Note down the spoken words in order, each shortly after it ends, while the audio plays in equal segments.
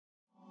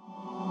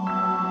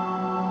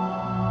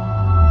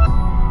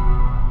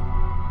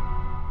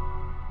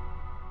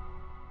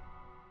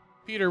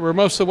Peter, we're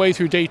most of the way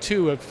through day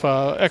 2 of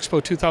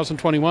Expo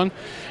 2021.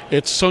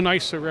 It's so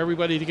nice for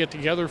everybody to get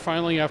together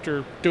finally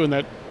after doing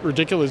that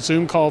ridiculous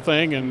Zoom call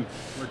thing and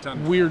we're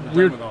done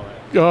with all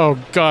that. Oh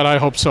God, I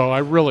hope so. I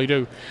really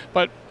do.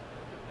 But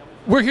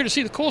we're here to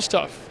see the cool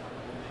stuff.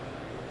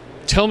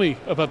 Tell me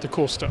about the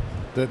cool stuff.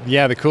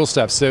 The cool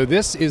stuff. So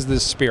this is the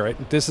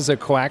Spirit. This is a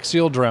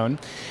coaxial drone.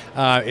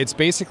 It's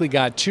basically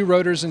got 2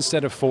 rotors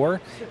instead of 4,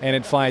 and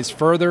it flies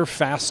further,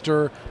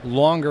 faster,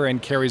 longer,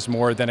 and carries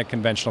more than a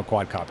conventional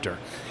quadcopter.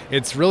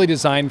 It's really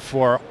designed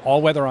for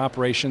all-weather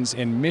operations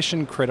in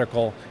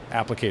mission-critical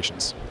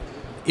applications.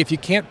 If you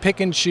can't pick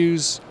and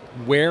choose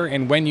where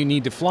and when you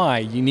need to fly,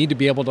 you need to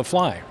be able to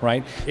fly,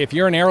 right? If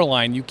you're an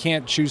airline, you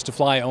can't choose to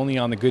fly only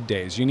on the good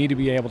days. You need to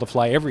be able to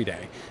fly every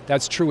day.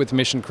 That's true with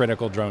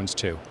mission-critical drones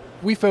too.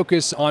 We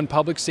focus on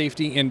public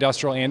safety,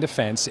 industrial, and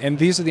defense, and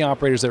these are the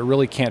operators that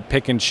really can't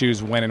pick and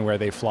choose when and where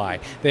they fly.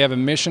 They have a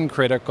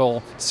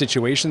mission-critical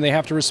situation they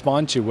have to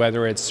respond to,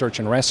 whether it's search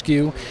and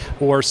rescue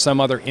or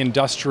some other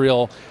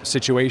industrial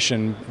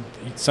situation.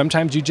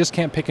 Sometimes you just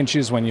can't pick and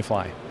choose when you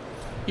fly.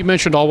 You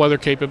mentioned all-weather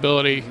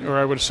capability, or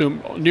I would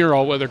assume near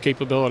all-weather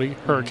capability,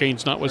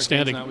 hurricanes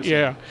notwithstanding.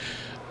 Yeah.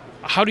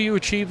 How do you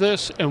achieve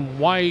this, and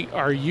why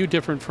are you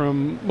different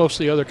from most of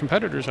the other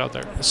competitors out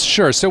there?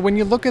 Sure. So when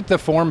you look at the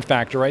form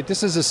factor, right,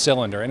 this is a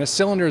cylinder, and a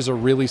cylinder is a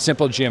really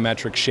simple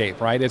geometric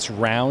shape, right? It's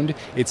round,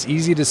 it's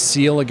easy to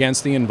seal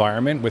against the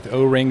environment with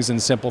O-rings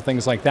and simple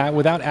things like that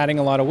without adding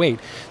a lot of weight.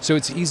 So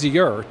it's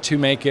easier to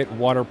make it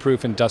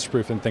waterproof and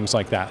dustproof and things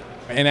like that.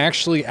 And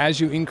actually, as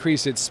you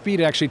increase its speed,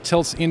 it actually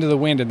tilts into the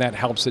wind, and that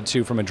helps it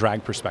too from a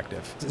drag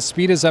perspective. The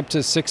speed is up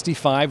to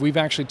 65. We've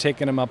actually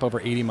taken them up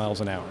over 80 miles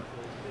an hour.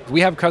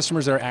 We have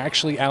customers that are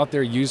actually out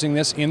there using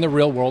this in the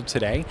real world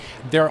today.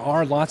 There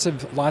are lots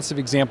of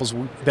examples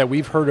that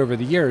we've heard over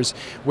the years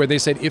where they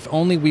said, if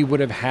only we would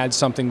have had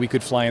something we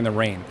could fly in the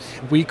rain.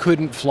 We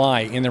couldn't fly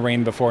in the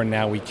rain before, and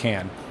now we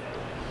can.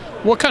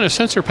 What kind of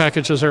sensor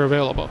packages are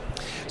available?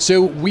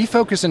 So we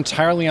focus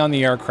entirely on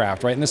the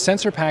aircraft, right? And the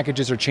sensor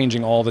packages are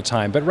changing all the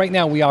time. But right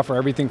now we offer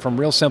everything from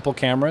real simple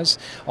cameras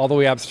all the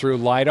way up through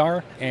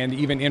LiDAR and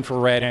even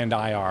infrared and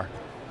IR.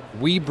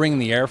 We bring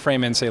the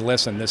airframe and say,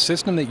 listen, the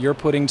system that you're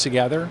putting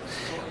together,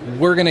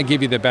 we're going to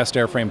give you the best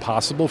airframe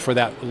possible for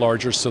that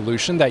larger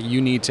solution that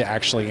you need to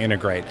actually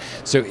integrate.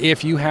 So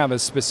if you have a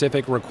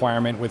specific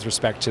requirement with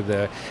respect to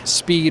the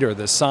speed or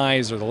the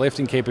size or the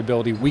lifting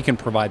capability, we can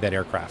provide that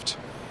aircraft.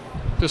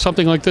 Does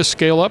something like this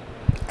scale up?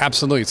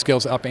 Absolutely, it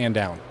scales up and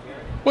down.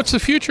 What's the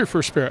future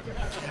for Spirit?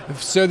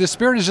 So the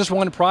Spirit is just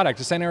one product.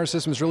 Ascent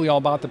Aerosystems is really all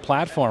about the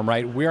platform,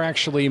 right? We're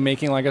actually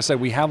making, like I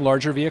said, we have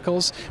larger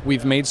vehicles,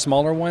 we've made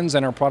smaller ones,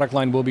 and our product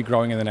line will be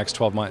growing in the next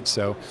 12 months.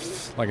 So,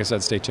 like I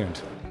said, stay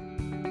tuned.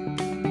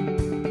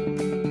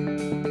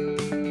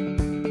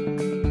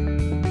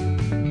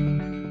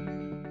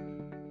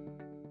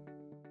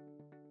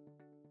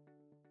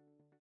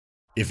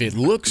 If it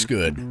looks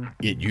good,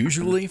 it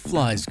usually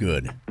flies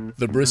good.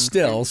 The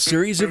Bristol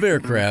series of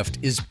aircraft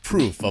is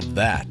proof of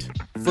that.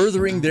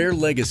 Furthering their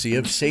legacy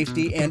of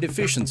safety and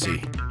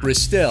efficiency,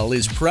 Bristol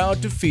is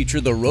proud to feature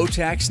the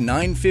Rotax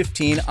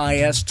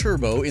 915IS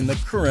Turbo in the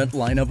current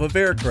lineup of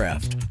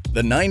aircraft.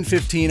 The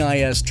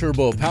 915IS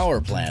Turbo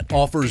power plant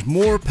offers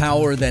more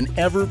power than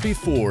ever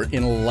before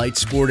in a light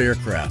sport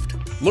aircraft.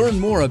 Learn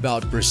more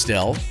about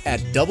Bristol at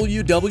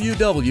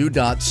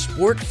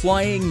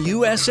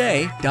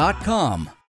www.sportflyingusa.com.